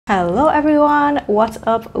Hello everyone, what's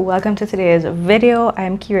up? Welcome to today's video. I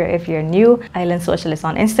am Kira if you're new, Island Socialist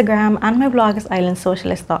on Instagram, and my blog is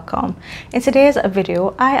islandsocialist.com. In today's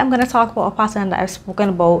video, I am going to talk about a pattern that I've spoken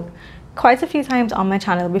about quite a few times on my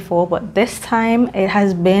channel before, but this time it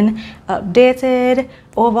has been updated,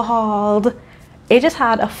 overhauled. It just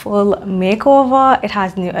had a full makeover. It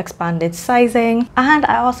has new expanded sizing, and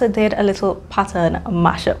I also did a little pattern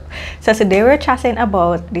mashup. So today we're chatting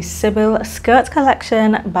about the Sybil Skirt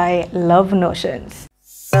Collection by Love Notions.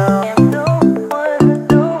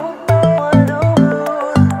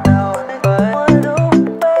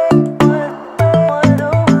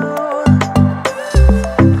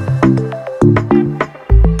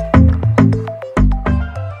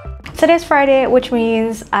 Today's Friday, which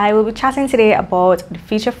means I will be chatting today about the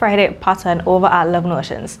Feature Friday pattern over at Love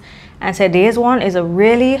Notions. And today's one is a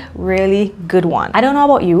really good one. I don't know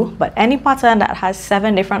about you, but any pattern that has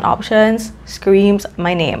 7 different options screams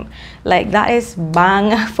my name. Like, that is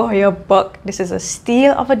bang for your buck. This is a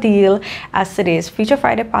steal of a deal as today's Feature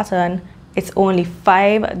Friday pattern. It's only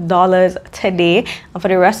 $5 today, and for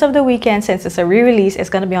the rest of the weekend, since it's a re-release, it's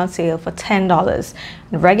going to be on sale for $10.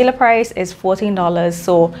 The regular price is $14,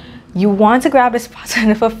 so you want to grab this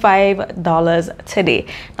pattern for $5 today.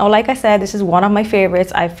 Now, like I said, this is one of my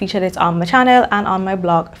favorites. I've featured it on my channel and on my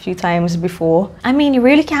blog a few times before. I mean, you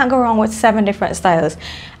really can't go wrong with 7 different styles.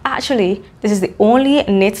 Actually, this is the only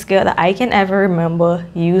knit skirt that I can ever remember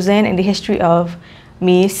using in the history of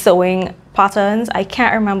me sewing patterns. I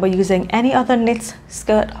can't remember using any other knit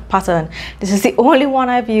skirt pattern. This is the only one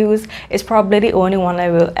I've used. It's probably the only one I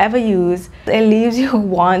will ever use. It leaves you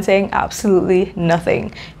wanting absolutely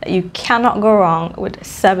nothing. You cannot go wrong with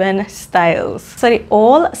 7 styles. So the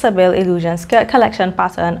All Sybil Illusion Skirt Collection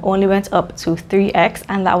pattern only went up to 3X,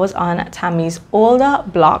 and that was on Tammy's older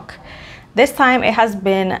block. This time it has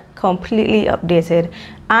been completely updated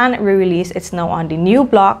and re-released. It's now on the new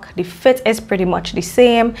block. The fit is pretty much the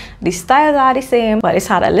same, the styles are the same, but it's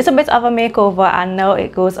had a little bit of a makeover, and now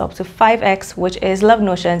it goes up to 5X, which is Love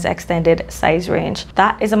Notions extended size range.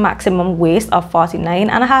 That is a maximum waist of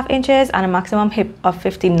 49.5 inches and a maximum hip of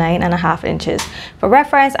 59.5 inches. For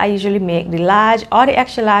reference, I usually make the large or the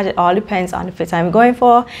extra large. It all depends on the fit I'm going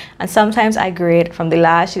for, and sometimes I grade from the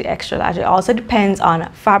large to the extra large. It also depends on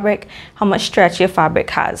fabric, how much stretch your fabric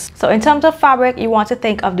has. So in terms of fabric, you want to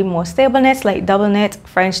think of the more stable knits like double knit,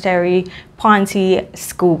 French terry, ponte,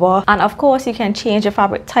 scuba, and of course you can change your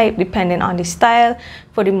fabric type depending on the style.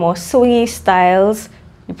 For the more swingy styles,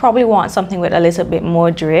 you probably want something with a little bit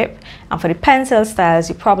more drape, and for the pencil styles,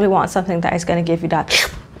 you probably want something that is going to give you that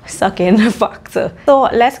suck-in factor. So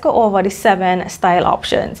let's go over the 7 style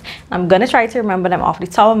options. I'm gonna try to remember them off the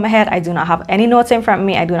top of my head. I do not have any notes in front of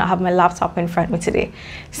me. I do not have my laptop in front of me today.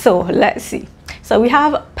 So let's see. So we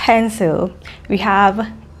have pencil, we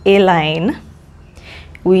have A-line,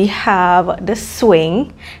 we have the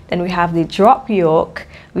swing, then we have the drop yoke,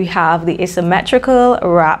 we have the asymmetrical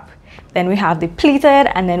wrap, then we have the pleated,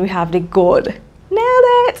 and then we have the gold. Nailed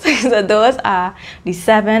it! So those are the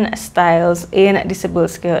 7 styles in the Sybil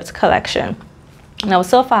Skirt Collection. Now,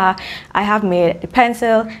 so far I have made the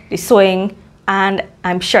pencil, the swing, and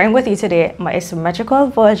I'm sharing with you today my asymmetrical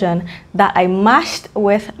version that I mashed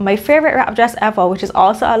with my favorite wrap dress ever, which is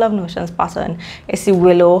also a Love Notions pattern. It's the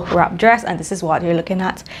Willow Wrap dress, and this is what you're looking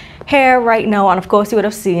at here right now, and of course you would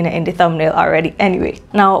have seen it in the thumbnail already anyway.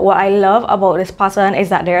 Now, what I love about this pattern is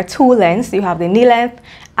that there are 2 lengths. You have the knee length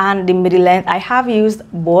and the midi length. I have used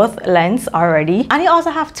both lengths already, and you also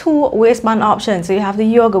have 2 waistband options. So you have the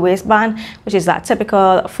yoga waistband, which is that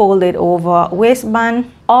typical folded over waistband,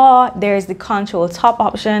 or there's the control top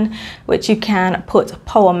option, which you can put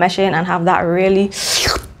power mesh in and have that really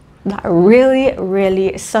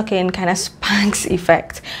suck in kind of Spanx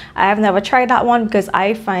effect. I have never tried that one because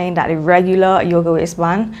I find that the regular yoga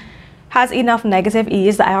waistband has enough negative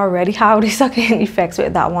ease that I already have the sucking effects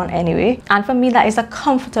with that one anyway, and for me that is a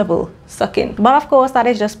comfortable sucking. But of course, that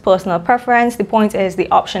is just personal preference. The point is the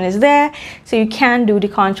option is there, so you can do the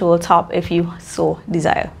control top if you so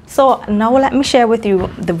desire. So now let me share with you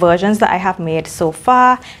the versions that I have made so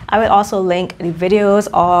far. I will also link the videos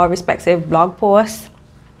or respective blog posts.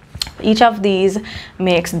 Each of these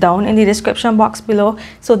makes down in the description box below.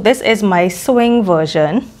 So this is my swing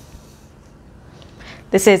version.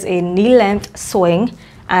 This is a knee length swing,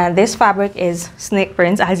 and this fabric is snake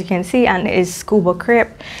print, as you can see, and it is scuba crepe,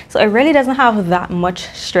 so it really doesn't have that much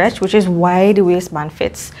stretch, which is why the waistband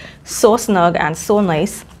fits so snug and so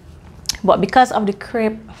nice. But because of the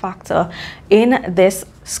crepe factor in this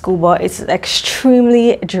scuba, it's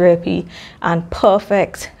extremely drapey and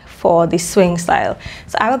perfect for the swing style.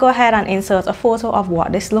 So I will go ahead and insert a photo of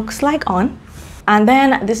what this looks like on. And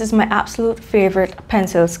then this is my absolute favorite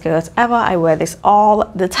pencil skirt ever. I wear this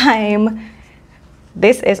all the time.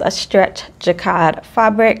 This is a stretch jacquard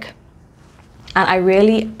fabric, and I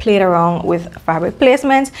really played around with fabric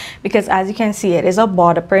placement because, as you can see, it is a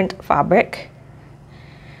border print fabric,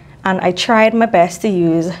 and I tried my best to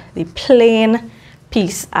use the plain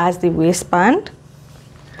piece as the waistband.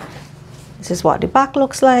 This is what the back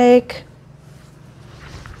looks like.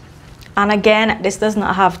 And again, this does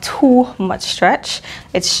not have too much stretch.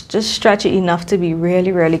 It's just stretchy enough to be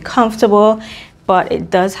really comfortable, but it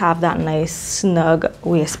does have that nice snug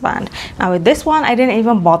waistband. Now with this one, I didn't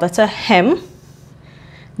even bother to hem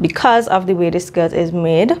because of the way the skirt is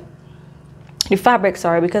made. The fabric,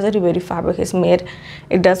 sorry, because of the way the fabric is made,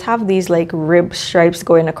 it does have these like rib stripes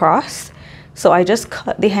going across. So I just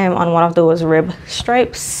cut the hem on one of those rib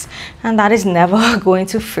stripes, and that is never going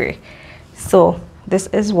to fray. So this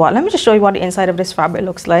is what, let me just show you what the inside of this fabric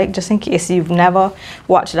looks like, just in case you've never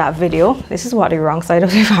watched that video. This is what the wrong side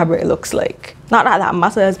of the fabric looks like. Not that that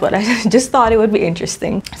matters, but I just thought it would be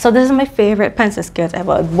interesting. So this is my favorite pencil skirt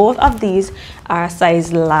ever. Both of these are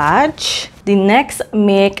size large. The next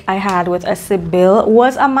make I had with a Sybil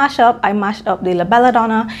was a mashup. I mashed up the La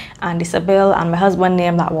Belladonna and the Sybil, and my husband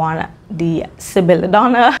named that one the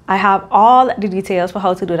Sybiladonna. I have all the details for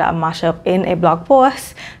how to do that mashup in a blog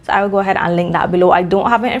post, so I will go ahead and link that below. I don't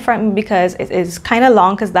have it in front of me because it is kind of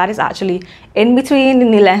long, because that is actually in between the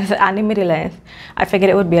knee length and the midi length. I figured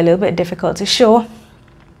it would be a little bit difficult to show,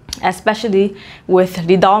 especially with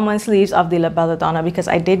the diamond sleeves of the La Belladonna, because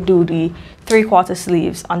I did do the 3/4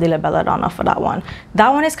 sleeves on the La Belladonna for that one. That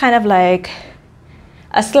one is kind of like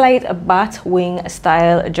a slight bat wing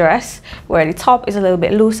style dress, where the top is a little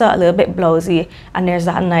bit looser, a little bit blousy, and there's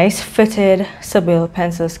that nice fitted Sybil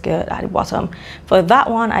pencil skirt at the bottom. For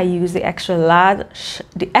that one, I use the extra large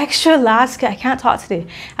skirt. I can't talk today.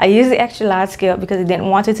 I use the extra large skirt because I didn't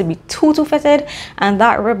want it to be too fitted, and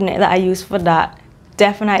that rib knit that I used for that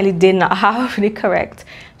definitely did not have the correct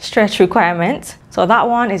stretch requirement. So that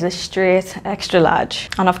one is a straight extra large,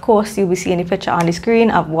 and of course you'll be seeing the picture on the screen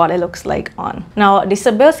of what it looks like on. Now the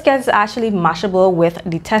Sybil skirt is actually mashable with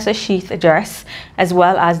the Tessa sheath dress as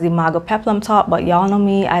well as the Margot peplum top, but y'all know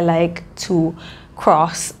me, I like to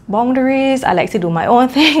cross boundaries. I like to do my own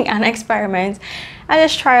thing and experiment and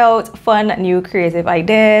just try out fun new creative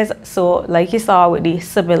ideas. So like you saw with the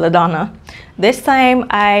Sybiladonna, this time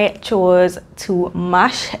I chose to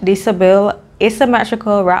mash the Sybil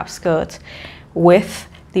asymmetrical wrap skirt with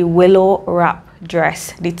the Willow Wrap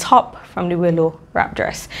dress, the top from the Willow Wrap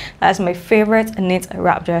dress. That's my favorite knit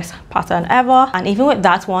wrap dress pattern ever, and even with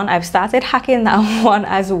that one, I've started hacking that one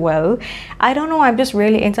as well. I don't know, I'm just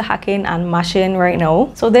really into hacking and mashing right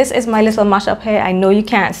now. So this is my little mashup here. I know you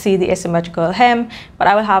can't see the asymmetrical hem, but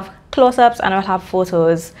I will have close-ups and I will have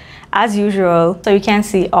photos as usual, so you can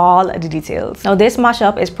see all the details. Now this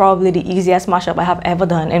mashup is probably the easiest mashup I have ever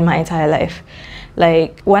done in my entire life.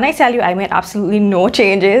 Like, when I tell you I made absolutely no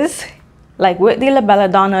changes, like with the La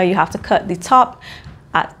Belladonna, you have to cut the top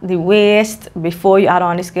at the waist before you add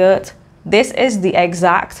on the skirt. This is the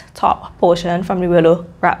exact top portion from the Willow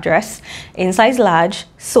Wrap dress in size large,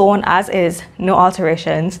 sewn as is, no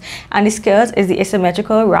alterations. And the skirt is the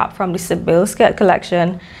asymmetrical wrap from the Sybil Skirt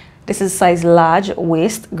Collection. This is size large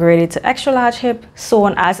waist, graded to extra large hip,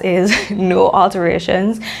 sewn as is, no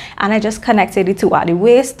alterations. And I just connected the two at the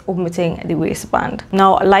waist, omitting the waistband.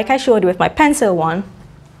 Now, like I showed you with my pencil one,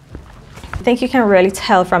 I think you can really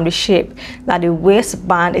tell from the shape that the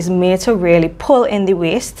waistband is made to really pull in the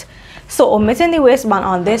waist. So omitting the waistband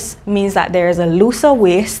on this means that there is a looser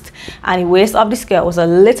waist, and the waist of the skirt was a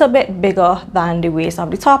little bit bigger than the waist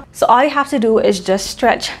of the top. So all you have to do is just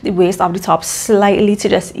stretch the waist of the top slightly to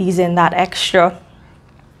just ease in that extra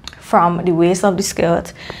from the waist of the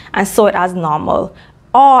skirt and sew it as normal.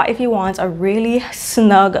 Or if you want a really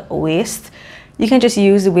snug waist, you can just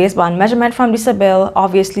use the waistband measurement from the Sybil.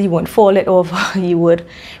 Obviously, you won't fold it over. You would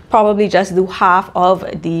probably just do half of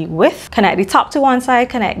the width. Connect the top to one side,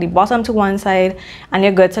 connect the bottom to one side, and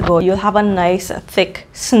you're good to go. You'll have a nice, thick,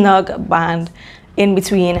 snug band in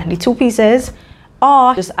between the two pieces,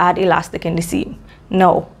 or just add elastic in the seam.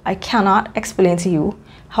 No, I cannot explain to you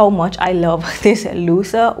how much I love this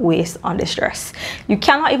looser waist on this dress. You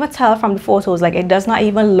cannot even tell from the photos, like it does not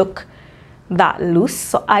even look that loose,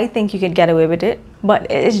 so I think you could get away with it, but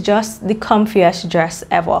it is just the comfiest dress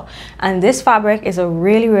ever. And this fabric is a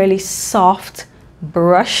really soft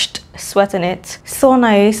brushed sweat in it, so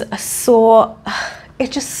nice, so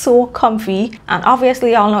it's just so comfy. And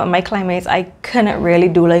obviously, y'all know in my climates I couldn't really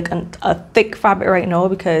do like a thick fabric right now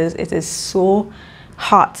because it is so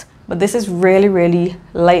hot, but this is really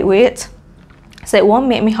lightweight, so it won't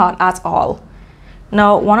make me hot at all.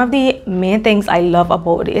 Now, one of the main things I love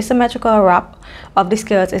about the asymmetrical wrap of the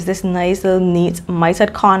skirts is this nice little neat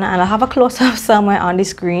mitered corner, and I'll have a close-up somewhere on the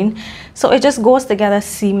screen. So it just goes together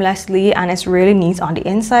seamlessly and it's really neat on the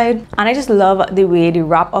inside. And I just love the way the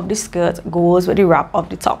wrap of the skirt goes with the wrap of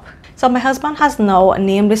the top. So my husband has now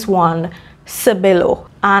named this one Sybil,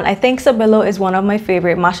 and I think Sybil is one of my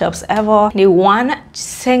favorite mashups ever. The one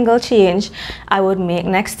single change I would make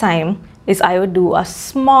next time is I would do a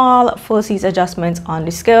small full seat adjustment on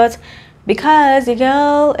the skirt, because the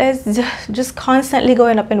girl is just constantly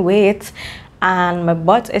going up in weight and my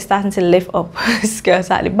butt is starting to lift up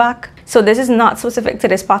skirts at the back. So this is not specific to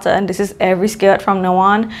this pattern, this is every skirt from now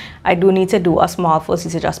on. I do need to do a small full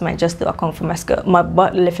seat adjustment just to account for my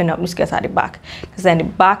butt lifting up the skirts at the back, because then the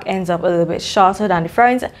back ends up a little bit shorter than the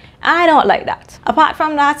front and I don't like that. Apart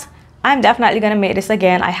from that, I'm definitely going to make this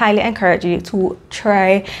again. I highly encourage you to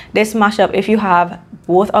try this mashup if you have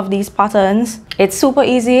both of these patterns. It's super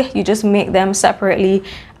easy. You just make them separately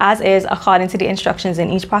as is according to the instructions in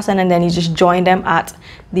each pattern, and then you just join them at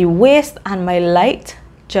the waist, and my light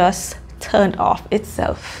just turned off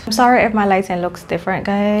itself. I'm sorry if my lighting looks different,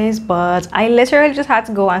 guys, but I literally just had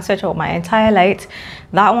to go and switch out my entire light.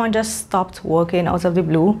 That one just stopped working out of the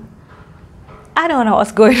blue. I don't know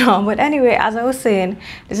what's going on, but anyway, as I was saying,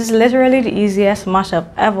 this is literally the easiest mashup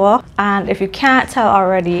ever. And if you can't tell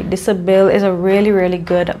already, the Sybil is a really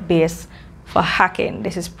good base for hacking.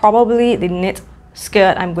 This is probably the knit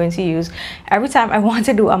skirt I'm going to use every time I want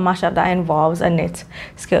to do a mashup that involves a knit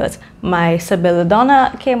skirt. My Sybil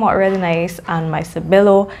Donna came out really nice, and my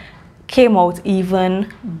Sybil came out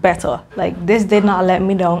even better. Like, this did not let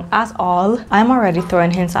me down at all. I'm already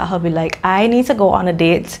throwing hints at hubby like I need to go on a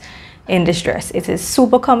date in this dress. It is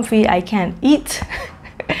super comfy. I can't eat.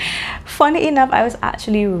 Funny enough, I was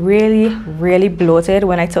actually really bloated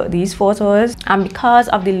when I took these photos, and because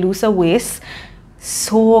of the looser waist,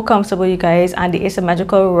 so comfortable, you guys, and the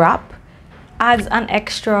asymmetrical wrap adds an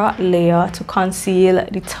extra layer to conceal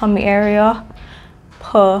the tummy area.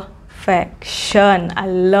 Perfection. I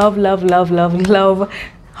love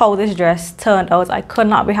how this dress turned out. I could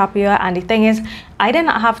not be happier. And the thing is, I did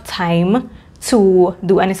not have time to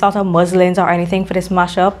do any sort of muslins or anything for this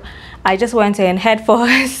mashup. I just went in head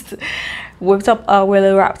first, whipped up a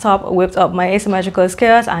Willow Wrap top, whipped up my asymmetrical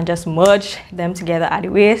skirts, and just merged them together at the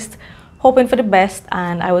waist, hoping for the best,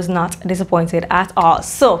 and I was not disappointed at all.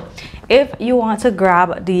 So if you want to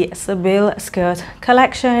grab the Sybil Skirt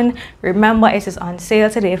Collection, remember it is on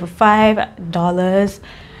sale today for $5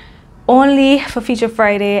 only for Feature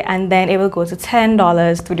Friday, and then it will go to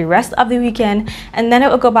 $10 through the rest of the weekend, and then it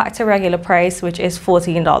will go back to regular price, which is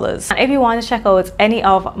 $14. And if you want to check out any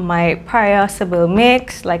of my prior Sybil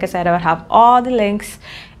makes, like I said, I will have all the links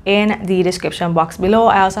in the description box below.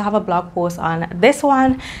 I also have a blog post on this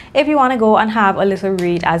one if you want to go and have a little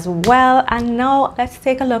read as well. And now let's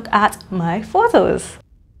take a look at my photos.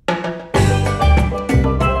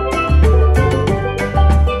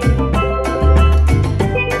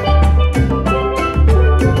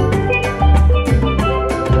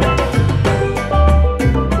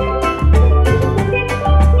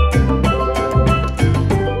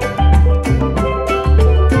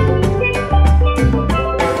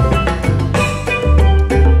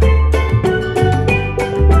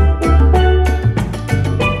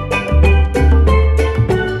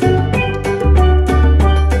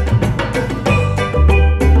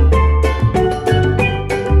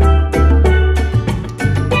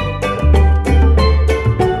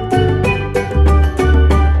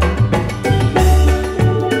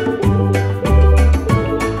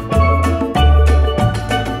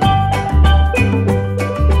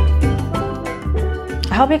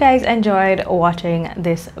 I hope you guys enjoyed watching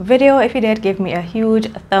this video. If you did, give me a huge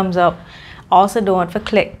thumbs up. Also don't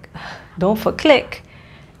forget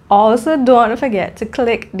to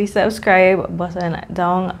click the subscribe button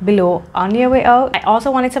down below on your way out. I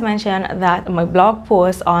also wanted to mention that my blog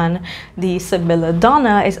post on the Sybil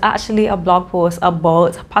Donna is actually a blog post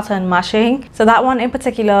about pattern mashing. So that one in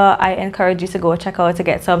particular, I encourage you to go check out to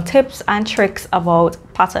get some tips and tricks about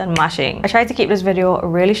pattern mashing. I tried to keep this video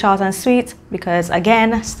really short and sweet because,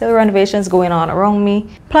 again, still renovations going on around me.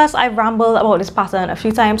 Plus, I've rambled about this pattern a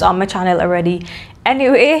few times on my channel already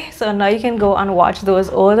anyway, so now you can go and watch those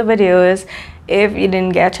older videos if you didn't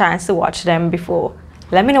get a chance to watch them before.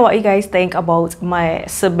 Let me know what you guys think about my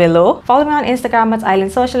Sybil. Follow me on Instagram at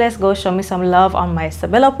Island Socialist. Go show me some love on my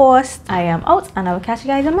Sybil post. I am out, and I will catch you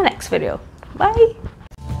guys in my next video. Bye.